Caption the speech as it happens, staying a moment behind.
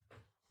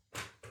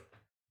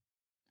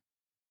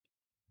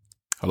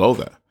Hello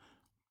there.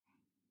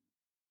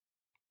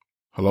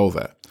 Hello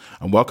there,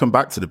 and welcome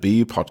back to the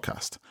BU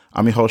podcast.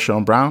 I'm your host,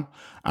 Sean Brown,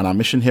 and our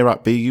mission here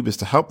at BU is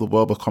to help the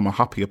world become a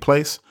happier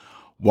place,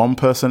 one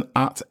person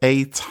at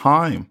a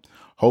time.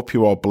 Hope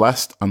you're all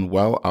blessed and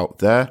well out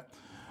there.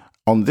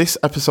 On this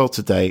episode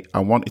today, I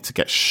wanted to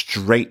get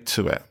straight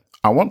to it.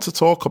 I want to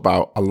talk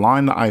about a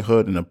line that I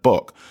heard in a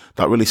book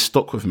that really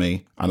stuck with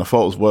me, and I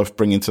thought it was worth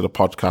bringing to the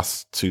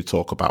podcast to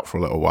talk about for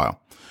a little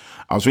while.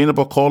 I was reading a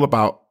book all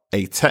about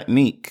a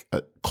technique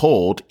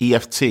called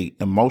EFT,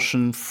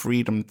 Emotion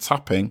Freedom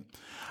Tapping.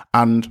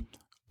 And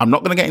I'm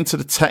not going to get into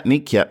the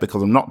technique yet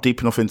because I'm not deep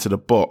enough into the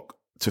book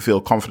to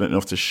feel confident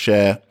enough to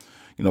share,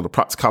 the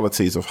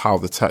practicalities of how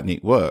the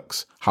technique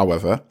works.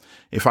 However,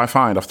 if I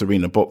find after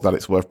reading a book that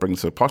it's worth bringing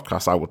to the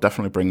podcast, I will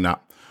definitely bring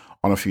that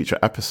on a future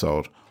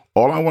episode.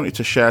 All I wanted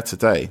to share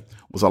today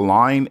was a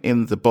line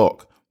in the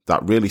book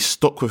that really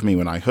stuck with me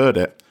when I heard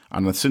it.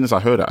 And as soon as I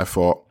heard it, I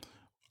thought,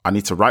 I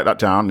need to write that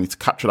down. I need to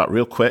capture that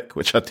real quick,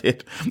 which I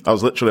did. I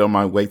was literally on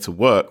my way to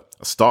work.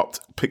 I stopped,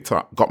 picked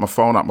up, got my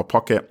phone out of my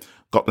pocket,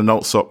 got the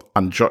notes up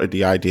and jotted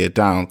the idea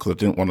down because I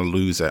didn't want to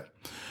lose it.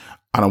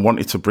 And I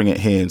wanted to bring it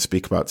here and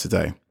speak about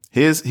today.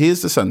 Here's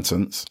the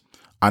sentence,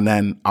 and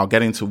then I'll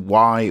get into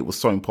why it was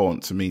so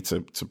important to me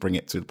to bring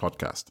it to the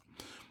podcast.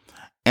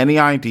 Any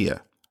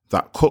idea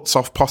that cuts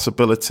off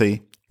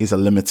possibility is a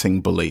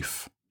limiting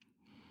belief.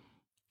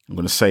 I'm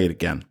going to say it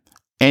again.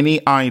 Any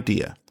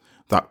idea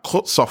that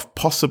cuts off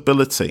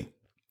possibility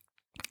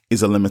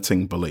is a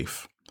limiting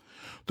belief.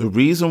 The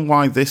reason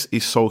why this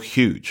is so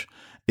huge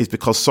is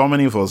because so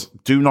many of us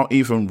do not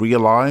even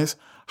realize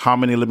how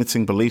many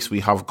limiting beliefs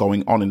we have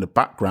going on in the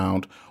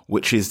background,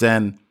 which is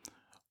then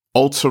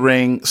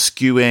altering,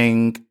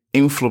 skewing,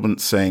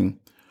 influencing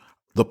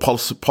the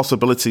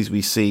possibilities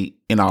we see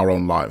in our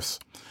own lives.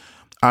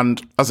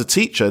 And as a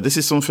teacher, this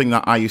is something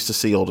that I used to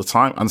see all the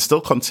time and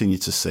still continue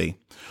to see,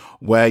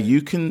 where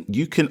you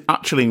can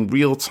actually in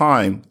real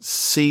time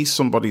see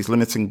somebody's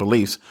limiting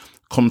beliefs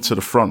come to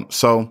the front.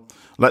 So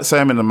let's say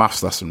I'm in a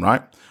maths lesson,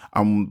 right?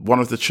 And one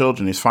of the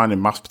children is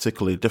finding maths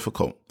particularly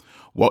difficult.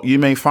 What you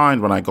may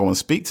find when I go and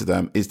speak to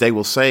them is they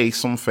will say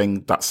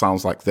something that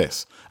sounds like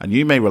this. And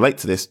you may relate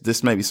to this.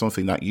 This may be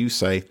something that you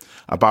say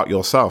about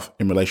yourself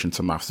in relation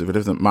to maths. If it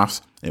isn't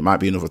maths, it might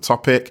be another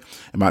topic.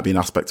 It might be an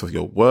aspect of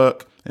your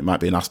work. It might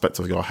be an aspect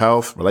of your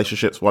health,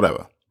 relationships,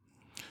 whatever.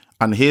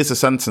 And here's a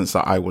sentence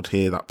that I would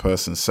hear that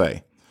person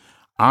say.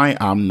 I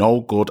am no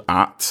good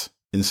at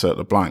insert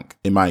the blank.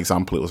 In my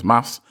example, it was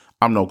maths.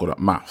 I'm no good at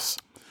maths.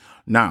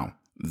 Now,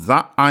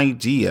 that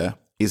idea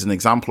is an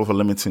example of a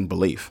limiting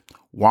belief.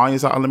 Why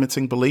is that a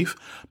limiting belief?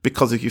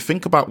 Because if you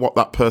think about what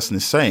that person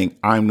is saying,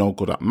 I'm no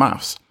good at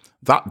maths,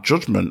 that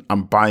judgment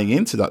and buying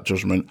into that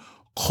judgment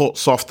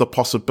cuts off the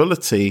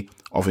possibility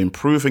of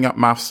improving at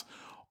maths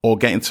or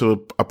getting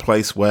to a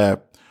place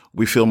where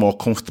we feel more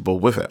comfortable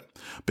with it.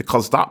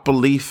 Because that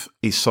belief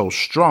is so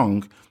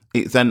strong,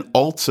 it then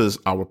alters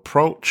our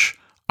approach,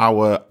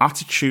 our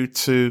attitude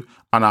to,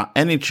 and our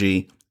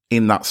energy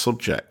in that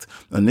subject.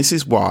 And this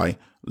is why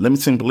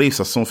limiting beliefs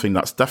are something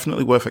that's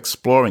definitely worth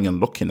exploring and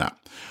looking at.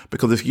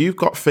 Because if you've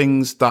got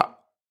things that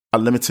are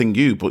limiting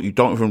you, but you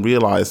don't even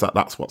realize that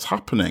that's what's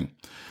happening,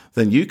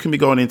 then you can be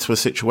going into a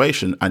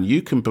situation and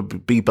you can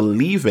be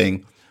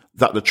believing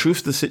that the truth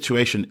of the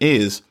situation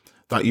is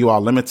that you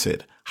are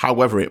limited.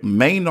 However, it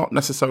may not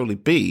necessarily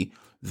be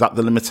that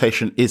the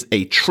limitation is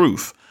a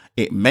truth.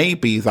 It may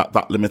be that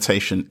that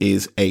limitation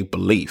is a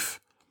belief.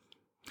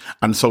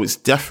 And so it's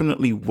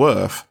definitely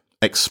worth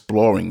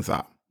exploring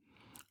that.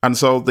 And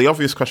so the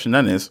obvious question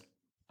then is,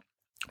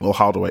 well,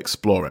 how do I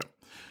explore it?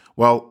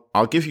 Well,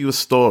 I'll give you a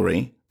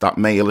story that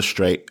may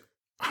illustrate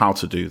how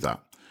to do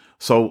that.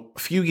 So a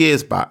few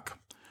years back,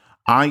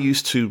 I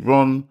used to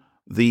run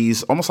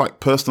these almost like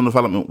personal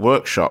development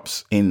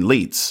workshops in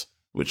Leeds,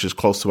 which is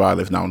close to where I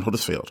live now in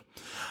Huddersfield.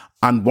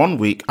 And one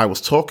week I was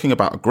talking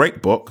about a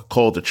great book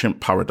called The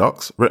Chimp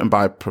Paradox, written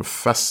by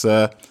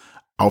Professor,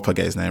 I hope I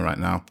get his name right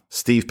now,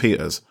 Steve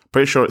Peters.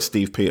 Pretty sure it's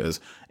Steve Peters.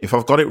 If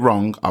I've got it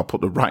wrong, I'll put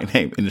the right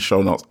name in the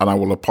show notes and I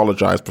will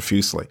apologize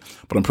profusely.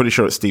 But I'm pretty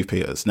sure it's Steve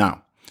Peters.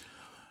 Now,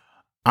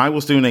 I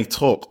was doing a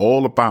talk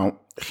all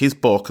about his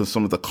book and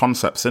some of the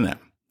concepts in it.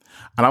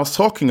 And I was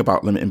talking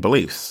about limiting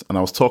beliefs. And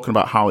I was talking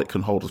about how it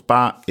can hold us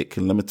back, it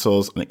can limit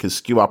us, and it can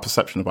skew our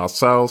perception of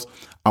ourselves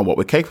and what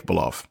we're capable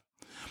of.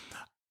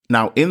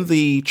 Now, in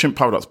the Chimp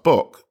Paradox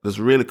book, there's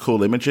really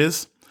cool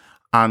images.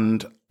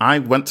 And I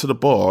went to the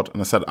board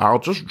and I said, I'll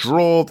just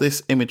draw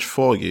this image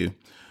for you.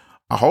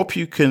 I hope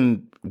you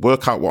can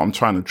work out what I'm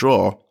trying to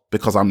draw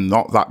because I'm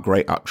not that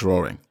great at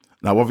drawing.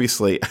 Now,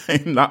 obviously,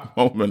 in that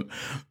moment,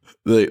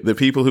 the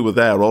people who were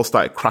there all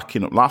started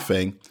cracking up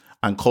laughing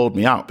and called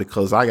me out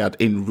because I had,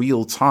 in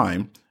real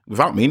time,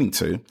 without meaning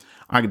to,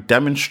 I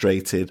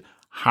demonstrated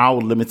how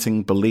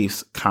limiting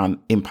beliefs can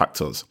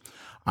impact us.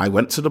 I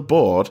went to the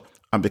board,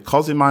 and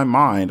because in my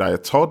mind I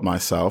had told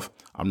myself,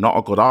 I'm not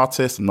a good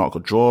artist, I'm not a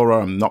good drawer,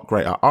 I'm not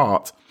great at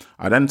art,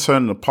 I then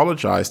turned and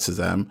apologized to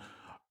them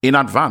in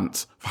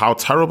advance for how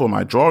terrible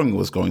my drawing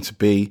was going to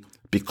be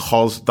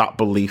because that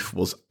belief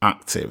was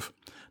active.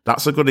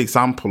 That's a good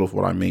example of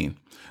what I mean.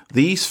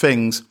 These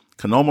things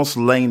can almost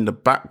lay in the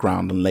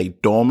background and lay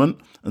dormant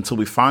until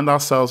we find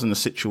ourselves in a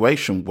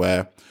situation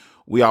where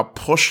we are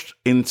pushed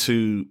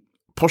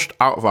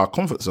out of our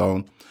comfort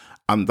zone,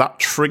 and that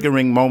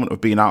triggering moment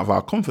of being out of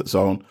our comfort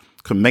zone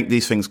can make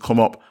these things come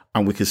up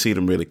and we can see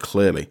them really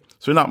clearly.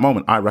 So in that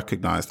moment, I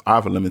recognized I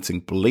have a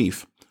limiting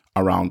belief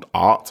around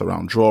art,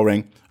 around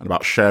drawing, and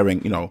about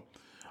sharing,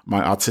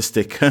 my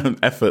artistic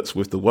efforts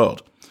with the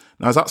world.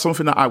 Now, is that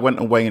something that I went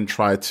away and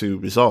tried to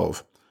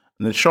resolve?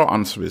 And the short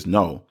answer is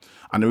no.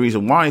 And the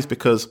reason why is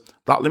because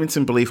that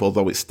limiting belief,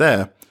 although it's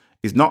there,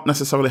 is not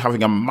necessarily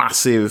having a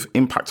massive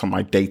impact on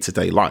my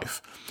day-to-day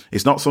life.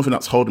 It's not something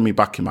that's holding me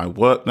back in my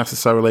work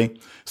necessarily.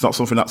 It's not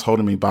something that's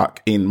holding me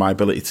back in my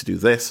ability to do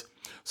this.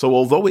 So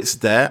although it's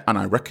there and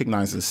I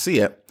recognize and see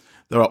it,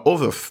 there are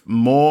other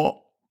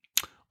more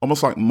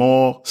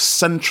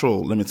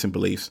central limiting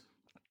beliefs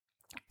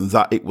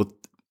that it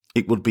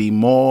would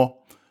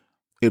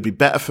be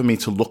better for me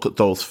to look at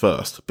those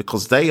first,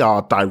 because they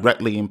are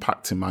directly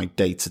impacting my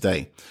day to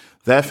day.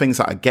 They're things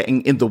that are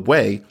getting in the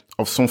way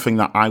of something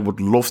that I would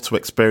love to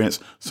experience,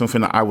 something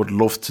that I would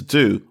love to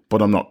do,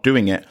 but I'm not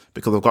doing it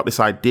because I've got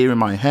this idea in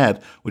my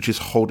head which is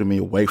holding me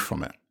away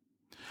from it.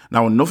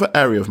 Now, another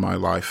area of my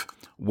life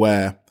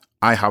where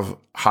I have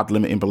had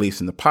limiting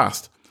beliefs in the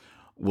past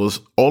was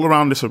all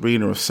around this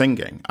arena of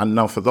singing. And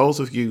now for those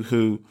of you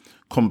who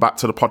come back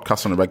to the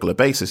podcast on a regular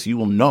basis, you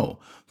will know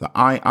that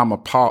I am a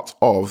part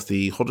of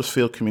the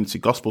Huddersfield Community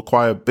Gospel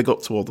Choir. Big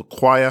up to all the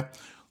choir.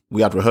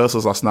 We had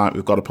rehearsals last night.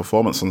 We've got a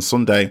performance on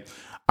Sunday,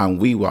 and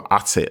we were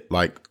at it,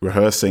 like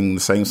rehearsing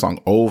the same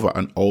song over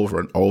and over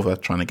and over,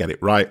 trying to get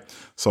it right.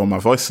 So my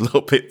voice is a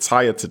little bit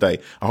tired today.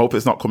 I hope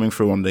it's not coming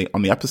through on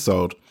the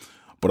episode.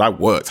 But I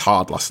worked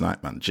hard last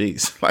night, man.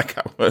 Jeez,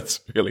 I worked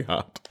really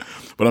hard.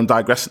 But I'm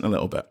digressing a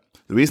little bit.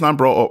 The reason I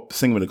brought up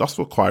singing with the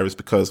gospel choir is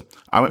because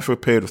I went through a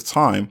period of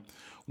time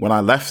when I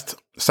left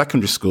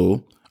secondary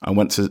school and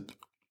went to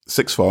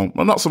sixth form.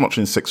 Well, not so much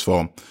in sixth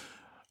form,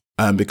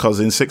 because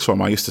in sixth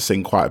form I used to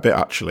sing quite a bit,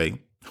 actually.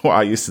 What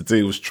I used to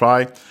do was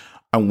try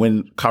and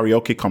win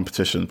karaoke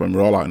competitions when we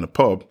were all out in the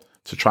pub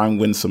to try and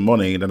win some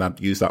money, and then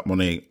I'd use that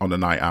money on a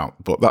night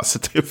out. But that's a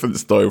different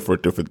story for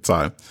a different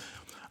time.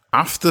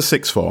 After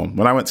sixth form,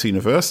 when I went to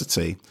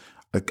university,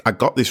 I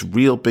got this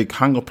real big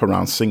hang up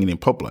around singing in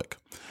public.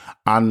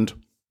 And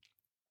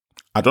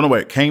I don't know where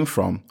it came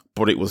from,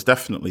 but it was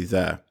definitely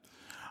there.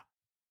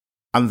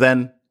 And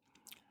then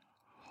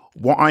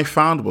what I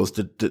found was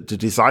the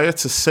desire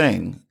to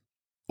sing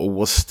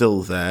was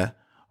still there.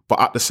 But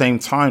at the same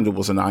time, there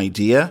was an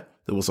idea,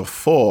 there was a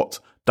thought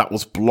that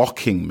was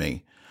blocking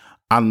me.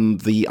 And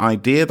the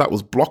idea that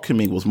was blocking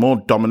me was more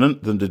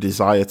dominant than the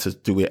desire to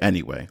do it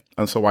anyway.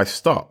 And so I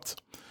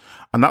stopped.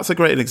 And that's a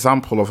great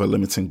example of a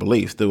limiting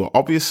belief. There were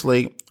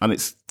obviously, and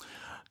it's,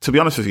 to be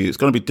honest with you, it's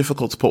going to be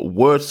difficult to put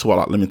words to what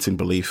that limiting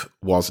belief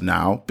was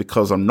now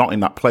because I'm not in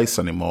that place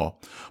anymore.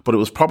 But it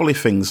was probably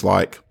things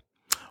like,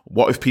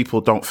 what if people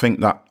don't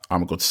think that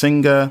I'm a good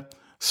singer?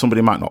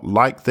 Somebody might not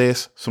like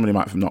this. Somebody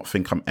might not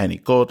think I'm any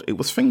good. It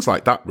was things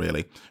like that,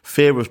 really.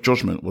 Fear of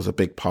judgment was a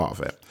big part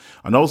of it.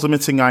 And those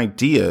limiting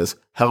ideas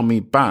held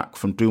me back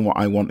from doing what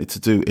I wanted to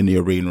do in the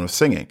arena of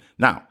singing.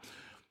 Now,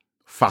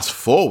 fast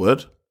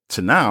forward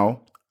to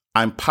now,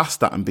 I'm past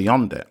that and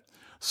beyond it.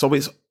 So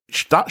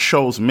that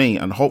shows me,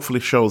 and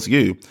hopefully shows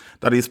you,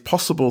 that it's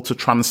possible to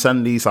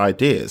transcend these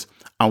ideas.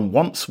 And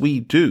once we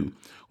do,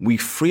 we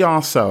free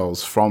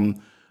ourselves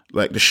from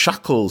like the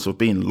shackles of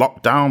being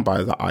locked down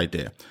by that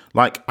idea.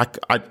 Like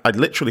I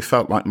literally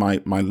felt like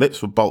my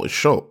lips were bolted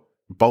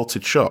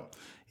shut.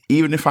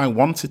 Even if I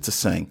wanted to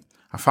sing,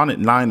 I found it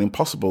nigh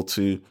impossible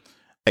to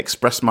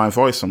express my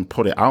voice and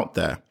put it out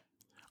there.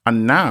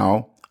 And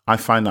now I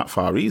find that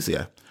far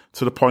easier,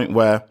 to the point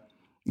where,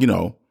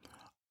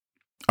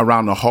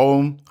 around the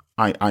home,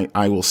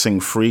 I will sing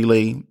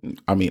freely.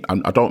 I mean,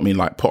 I don't mean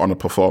like put on a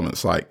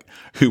performance, like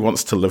who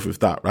wants to live with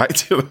that,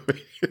 right?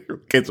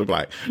 Kids are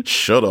like,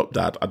 shut up,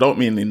 dad. I don't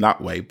mean in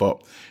that way,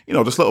 but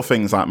just little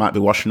things like might be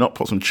washing up,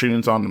 put some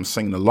tunes on, I'm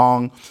singing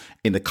along.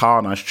 In the car,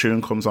 a nice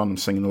tune comes on, I'm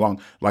singing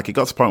along. Like it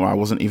got to the point where I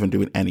wasn't even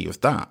doing any of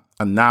that.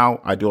 And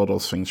now I do all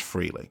those things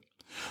freely.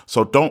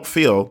 So don't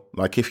feel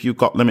like if you've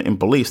got limiting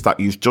beliefs that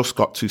you've just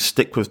got to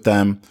stick with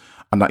them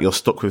and that you're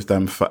stuck with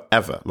them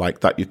forever,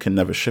 like that you can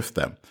never shift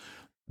them.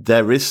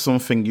 There is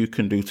something you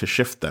can do to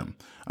shift them.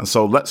 And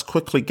so let's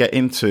quickly get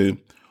into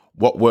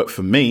what worked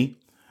for me,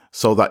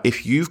 so that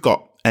if you've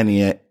got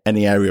any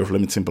area of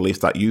limiting beliefs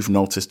that you've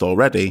noticed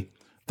already,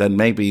 then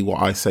maybe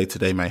what I say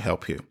today may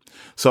help you.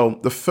 So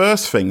the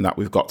first thing that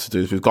we've got to do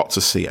is we've got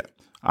to see it.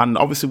 And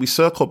obviously we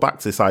circle back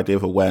to this idea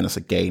of awareness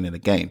again and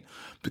again,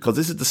 because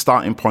this is the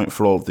starting point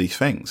for all of these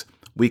things.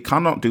 We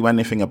cannot do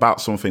anything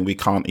about something we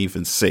can't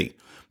even see.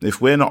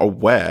 If we're not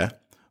aware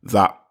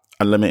that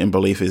a limiting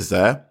belief is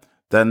there,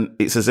 then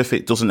it's as if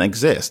it doesn't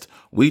exist.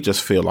 We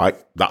just feel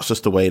like that's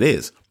just the way it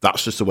is.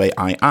 That's just the way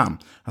I am.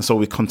 And so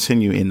we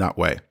continue in that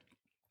way.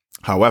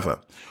 However,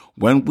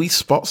 when we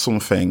spot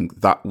something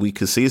that we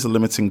can see as a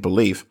limiting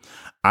belief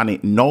and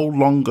it no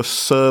longer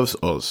serves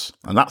us,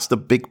 and that's the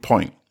big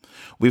point.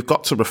 we've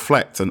got to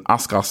reflect and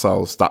ask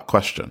ourselves that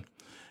question.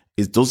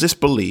 Does this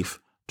belief,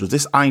 does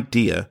this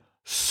idea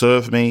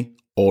serve me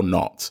or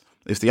not?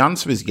 If the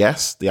answer is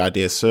yes, the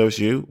idea serves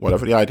you,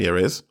 whatever the idea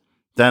is,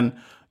 then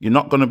you're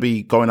not going to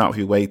be going out of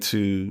your way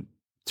to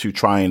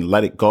try and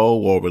let it go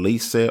or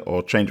release it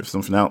or change it for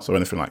something else or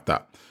anything like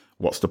that.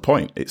 What's the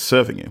point? It's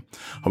serving you.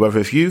 However,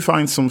 if you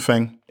find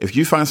something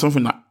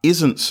that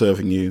isn't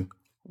serving you,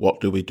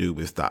 what do we do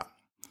with that?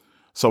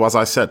 So as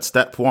I said,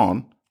 step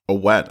one,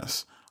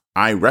 awareness.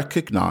 I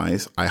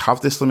recognize I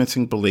have this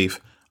limiting belief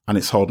and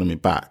it's holding me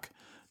back.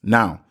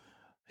 Now,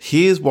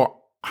 here's what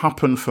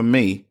happened for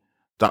me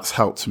that's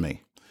helped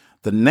me.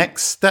 The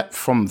next step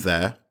from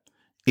there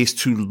is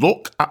to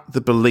look at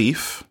the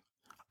belief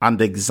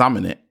and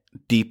examine it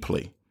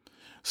deeply.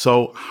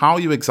 So how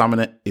you examine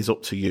it is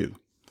up to you.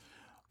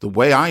 The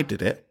way I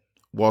did it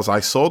was I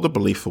saw the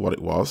belief for what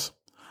it was,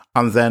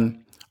 and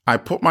then I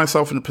put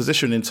myself in a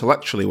position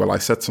intellectually where I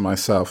said to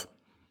myself,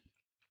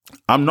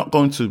 I'm not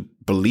going to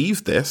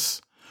believe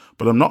this,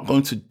 but I'm not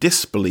going to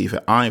disbelieve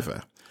it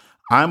either.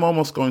 I'm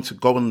almost going to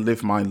go and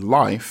live my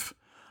life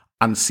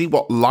and see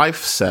what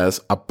life says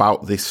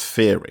about this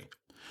theory.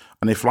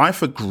 And if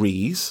life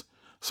agrees,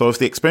 so if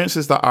the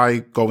experiences that I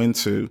go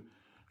into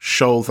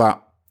show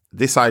that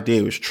this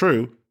idea is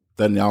true,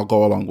 then I'll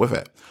go along with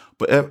it.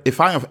 But if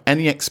I have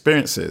any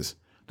experiences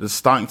that are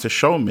starting to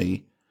show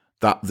me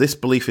that this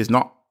belief is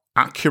not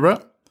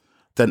accurate,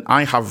 then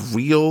I have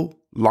real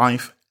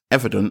life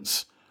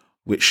evidence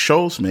which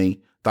shows me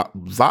that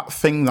that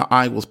thing that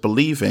I was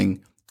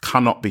believing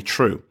cannot be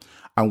true.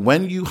 And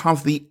when you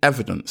have the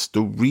evidence,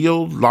 the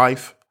real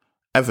life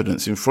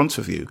evidence in front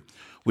of you,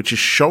 which is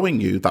showing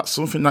you that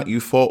something that you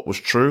thought was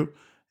true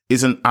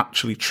isn't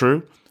actually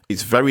true,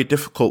 it's very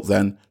difficult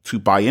then to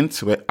buy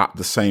into it at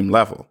the same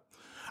level.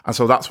 And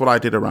so that's what I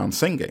did around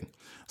singing.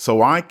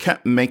 So I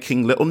kept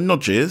making little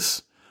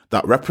nudges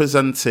that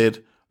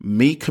represented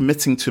me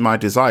committing to my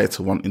desire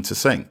to wanting to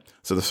sing.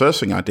 So the first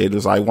thing I did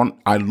was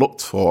I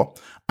looked for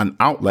an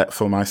outlet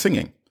for my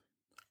singing.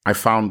 I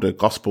found a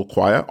gospel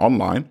choir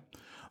online.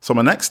 So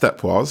my next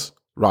step was,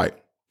 right,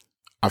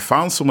 I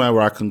found somewhere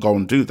where I can go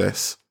and do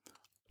this.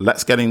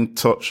 Let's get in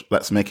touch.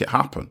 Let's make it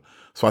happen.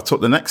 So I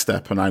took the next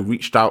step and I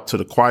reached out to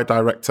the choir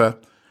director,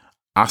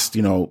 asked,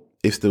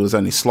 if there was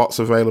any slots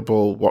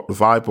available, what the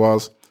vibe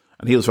was.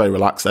 And he was very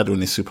relaxed.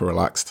 Edwin is super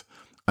relaxed.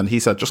 And he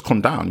said, just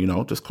come down,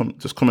 just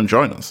come and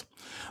join us.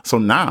 So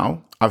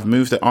now I've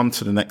moved it on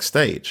to the next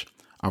stage.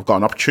 I've got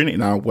an opportunity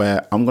now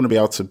where I'm going to be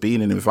able to be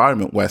in an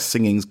environment where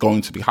singing is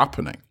going to be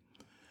happening.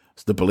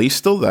 So the belief's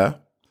still there.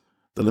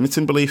 The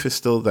limiting belief is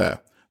still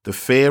there. The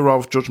fear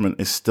of judgment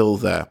is still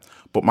there.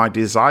 But my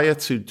desire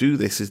to do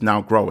this is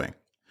now growing.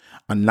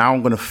 And now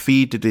I'm going to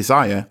feed the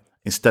desire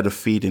instead of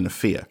feeding the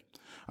fear.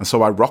 And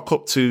so I rock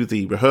up to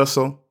the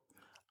rehearsal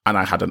and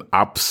I had an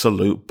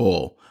absolute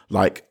ball,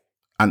 like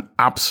an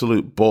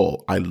absolute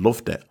ball. I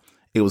loved it.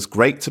 It was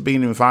great to be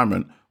in an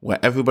environment where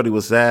everybody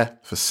was there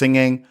for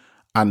singing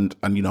and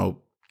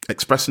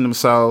expressing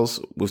themselves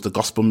with the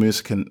gospel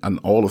music and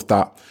all of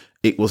that.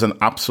 It was an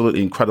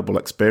absolutely incredible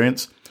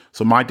experience.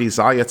 So my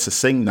desire to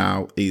sing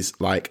now is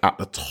like at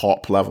the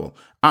top level.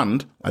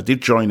 And I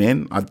did join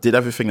in. I did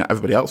everything that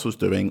everybody else was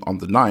doing on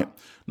the night.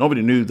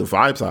 Nobody knew the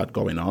vibes I had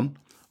going on,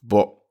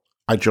 but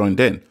I joined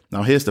in.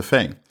 Now, here's the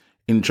thing.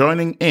 In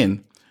joining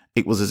in,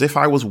 it was as if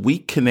I was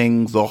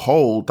weakening the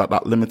hold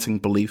that limiting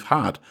belief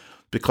had,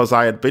 because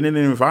I had been in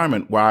an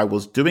environment where I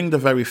was doing the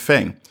very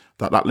thing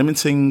that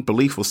limiting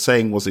belief was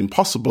saying was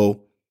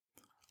impossible,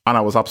 and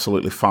I was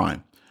absolutely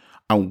fine.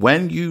 And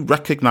when you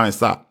recognize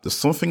that, there's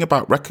something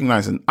about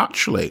recognizing,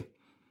 actually,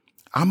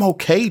 I'm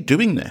okay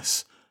doing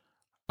this.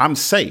 I'm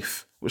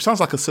safe, which sounds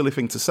like a silly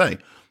thing to say.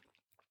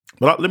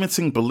 But that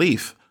limiting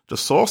belief, the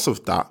source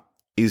of that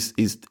is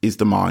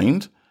the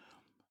mind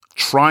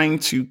trying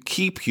to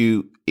keep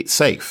you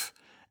safe.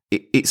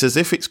 It's as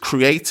if it's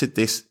created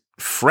this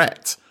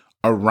threat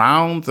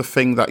around the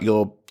thing that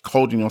you're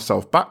holding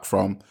yourself back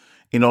from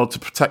in order to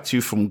protect you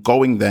from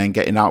going there and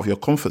getting out of your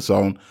comfort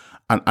zone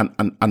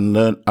and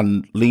learn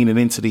and leaning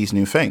into these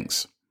new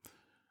things.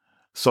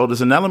 So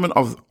there's an element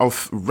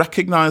of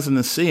recognizing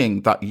and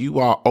seeing that you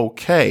are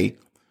okay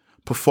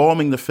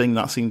performing the thing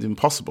that seemed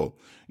impossible.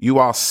 You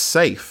are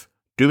safe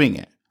doing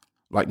it.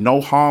 Like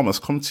no harm has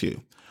come to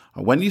you.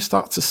 And when you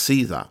start to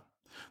see that,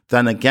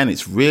 then again,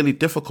 it's really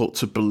difficult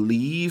to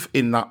believe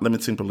in that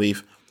limiting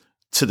belief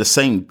to the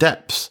same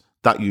depths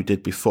that you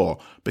did before,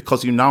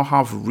 because you now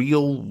have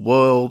real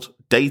world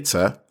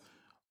data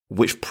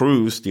which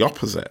proves the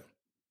opposite.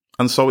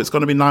 And so it's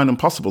going to be nigh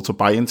impossible to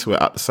buy into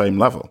it at the same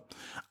level.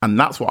 And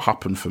that's what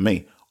happened for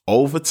me.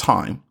 Over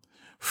time,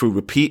 through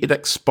repeated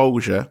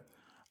exposure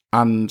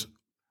and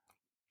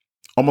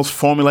almost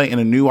formulating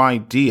a new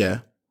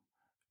idea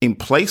in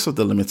place of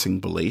the limiting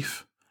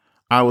belief,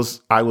 I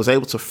was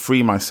able to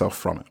free myself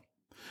from it.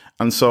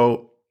 And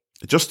so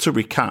just to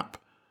recap,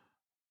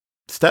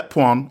 step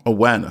one,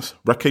 awareness,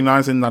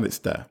 recognizing that it's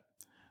there.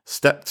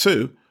 Step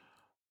two,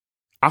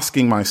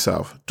 asking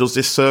myself, does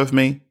this serve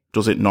me?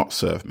 Does it not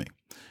serve me?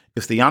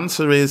 If the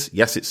answer is,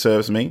 yes, it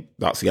serves me,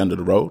 that's the end of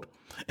the road.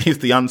 if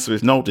the answer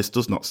is no, this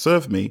does not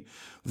serve me,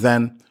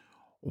 then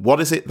what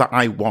is it that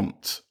I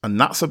want? And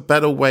that's a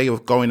better way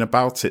of going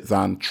about it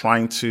than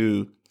trying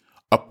to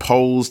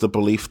oppose the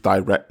belief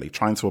directly,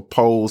 trying to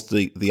oppose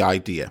the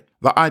idea.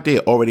 That idea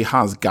already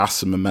has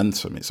gas and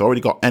momentum. It's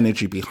already got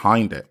energy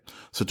behind it.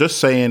 So just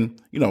saying,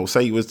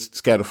 say you were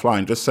scared of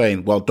flying, just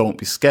saying, well, don't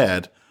be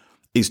scared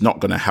is not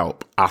going to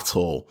help at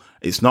all.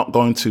 It's not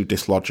going to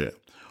dislodge it.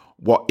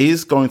 What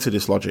is going to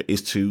dislodge it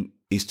is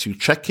to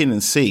check in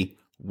and see,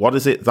 what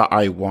is it that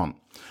I want?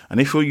 And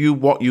if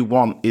what you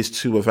want is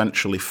to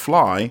eventually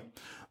fly,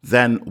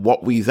 then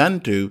what we then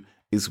do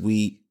is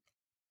we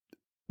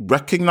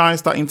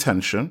recognize that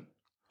intention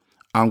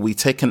and we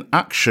take an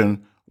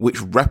action which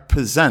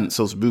represents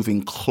us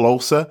moving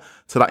closer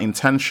to that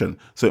intention.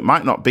 So it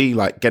might not be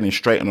like getting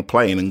straight on a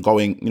plane and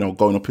going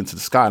up into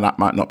the sky. And that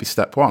might not be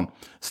step one.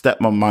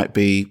 Step one might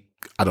be,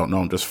 I don't know,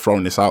 I'm just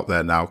throwing this out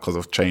there now because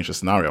I've changed the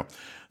scenario.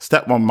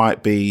 Step one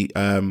might be,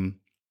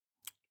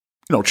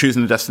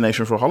 choosing a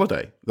destination for a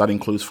holiday. That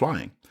includes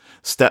flying.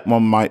 Step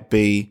one might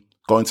be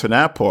going to an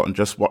airport and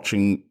just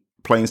watching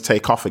planes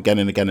take off again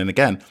and again and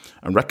again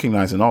and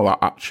recognizing, oh, that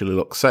actually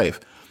looks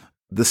safe.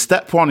 The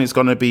step one is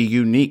going to be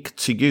unique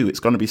to you. It's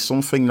going to be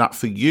something that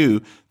for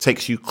you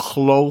takes you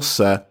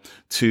closer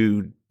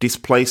to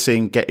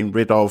displacing, getting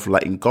rid of,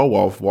 letting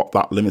go of what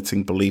that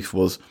limiting belief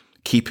was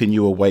keeping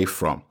you away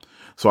from.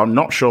 So I'm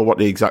not sure what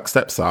the exact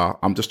steps are.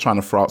 I'm just trying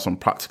to throw out some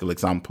practical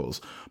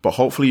examples, but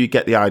hopefully you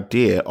get the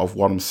idea of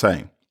what I'm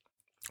saying.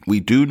 We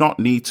do not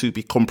need to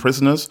become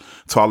prisoners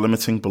to our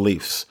limiting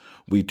beliefs.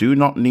 We do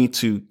not need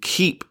to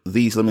keep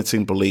these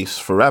limiting beliefs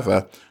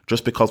forever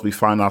just because we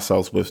find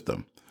ourselves with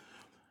them.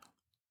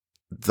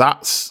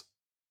 That's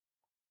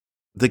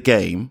the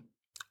game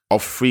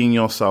of freeing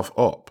yourself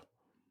up.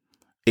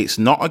 It's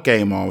not a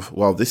game of,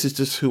 well, this is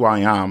just who I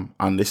am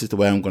and this is the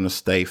way I'm going to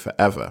stay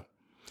forever.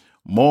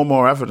 More and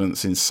more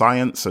evidence in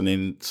science and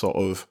in sort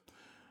of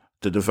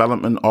the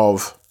development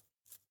of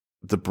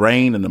the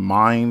brain and the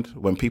mind,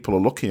 when people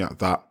are looking at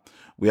that,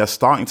 we are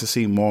starting to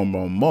see more and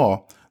more and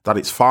more that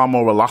it's far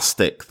more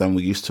elastic than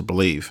we used to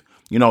believe.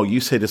 You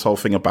say this whole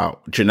thing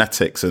about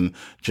genetics and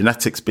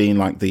genetics being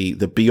like the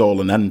be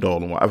all and end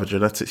all, and whatever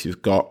genetics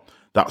you've got,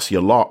 that's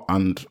your lot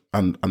and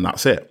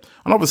that's it.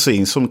 And obviously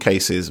in some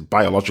cases,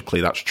 biologically,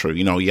 that's true.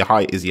 Your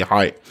height is your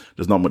height.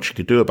 There's not much you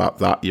can do about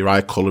that. Your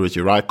eye color is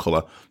your eye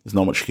color. There's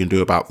not much you can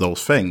do about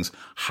those things.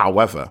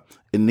 However,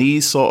 in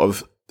these sort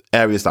of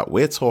areas that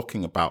we're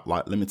talking about,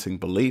 like limiting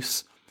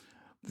beliefs,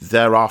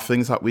 there are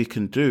things that we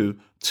can do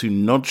to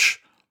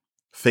nudge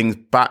things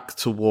back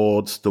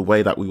towards the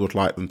way that we would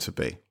like them to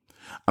be.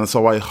 And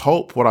so I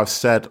hope what I've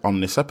said on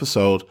this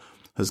episode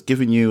has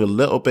given you a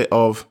little bit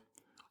of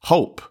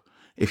hope.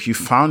 If you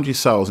found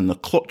yourselves in the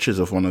clutches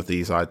of one of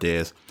these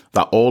ideas,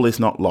 that all is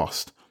not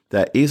lost.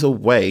 There is a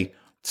way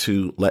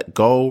to let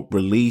go,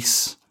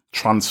 release,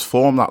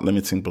 transform that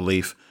limiting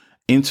belief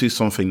into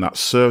something that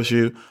serves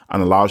you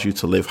and allows you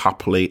to live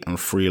happily and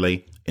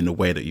freely in the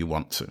way that you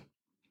want to.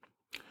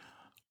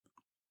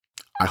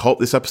 I hope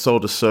this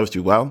episode has served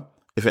you well.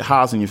 If it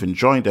has and you've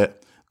enjoyed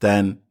it,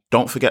 then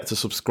don't forget to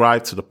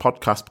subscribe to the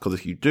podcast, because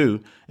if you do,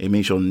 it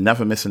means you'll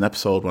never miss an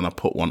episode when I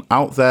put one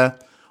out there.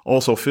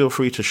 Also, feel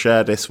free to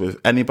share this with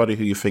anybody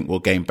who you think will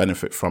gain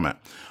benefit from it.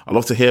 I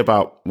love to hear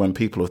about when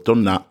people have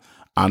done that.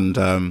 And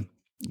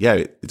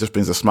it just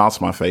brings a smile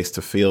to my face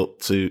to feel,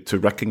 to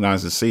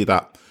recognize and see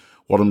that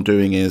what I'm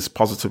doing is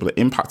positively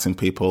impacting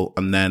people,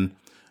 and then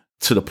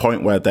to the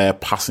point where they're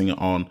passing it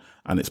on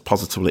and it's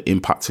positively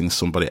impacting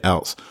somebody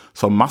else.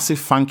 So massive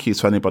thank you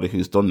to anybody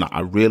who's done that. I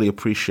really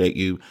appreciate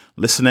you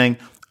listening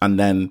and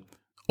then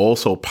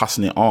also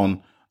passing it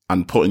on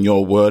and putting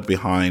your word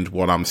behind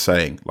what I'm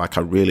saying. Like,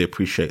 I really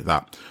appreciate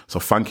that.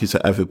 So thank you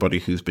to everybody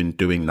who's been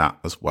doing that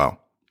as well.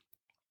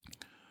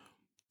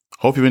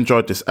 Hope you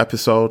enjoyed this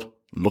episode.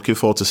 Looking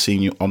forward to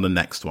seeing you on the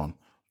next one.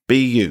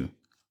 Be you,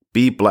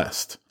 be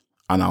blessed,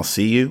 and I'll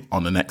see you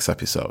on the next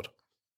episode.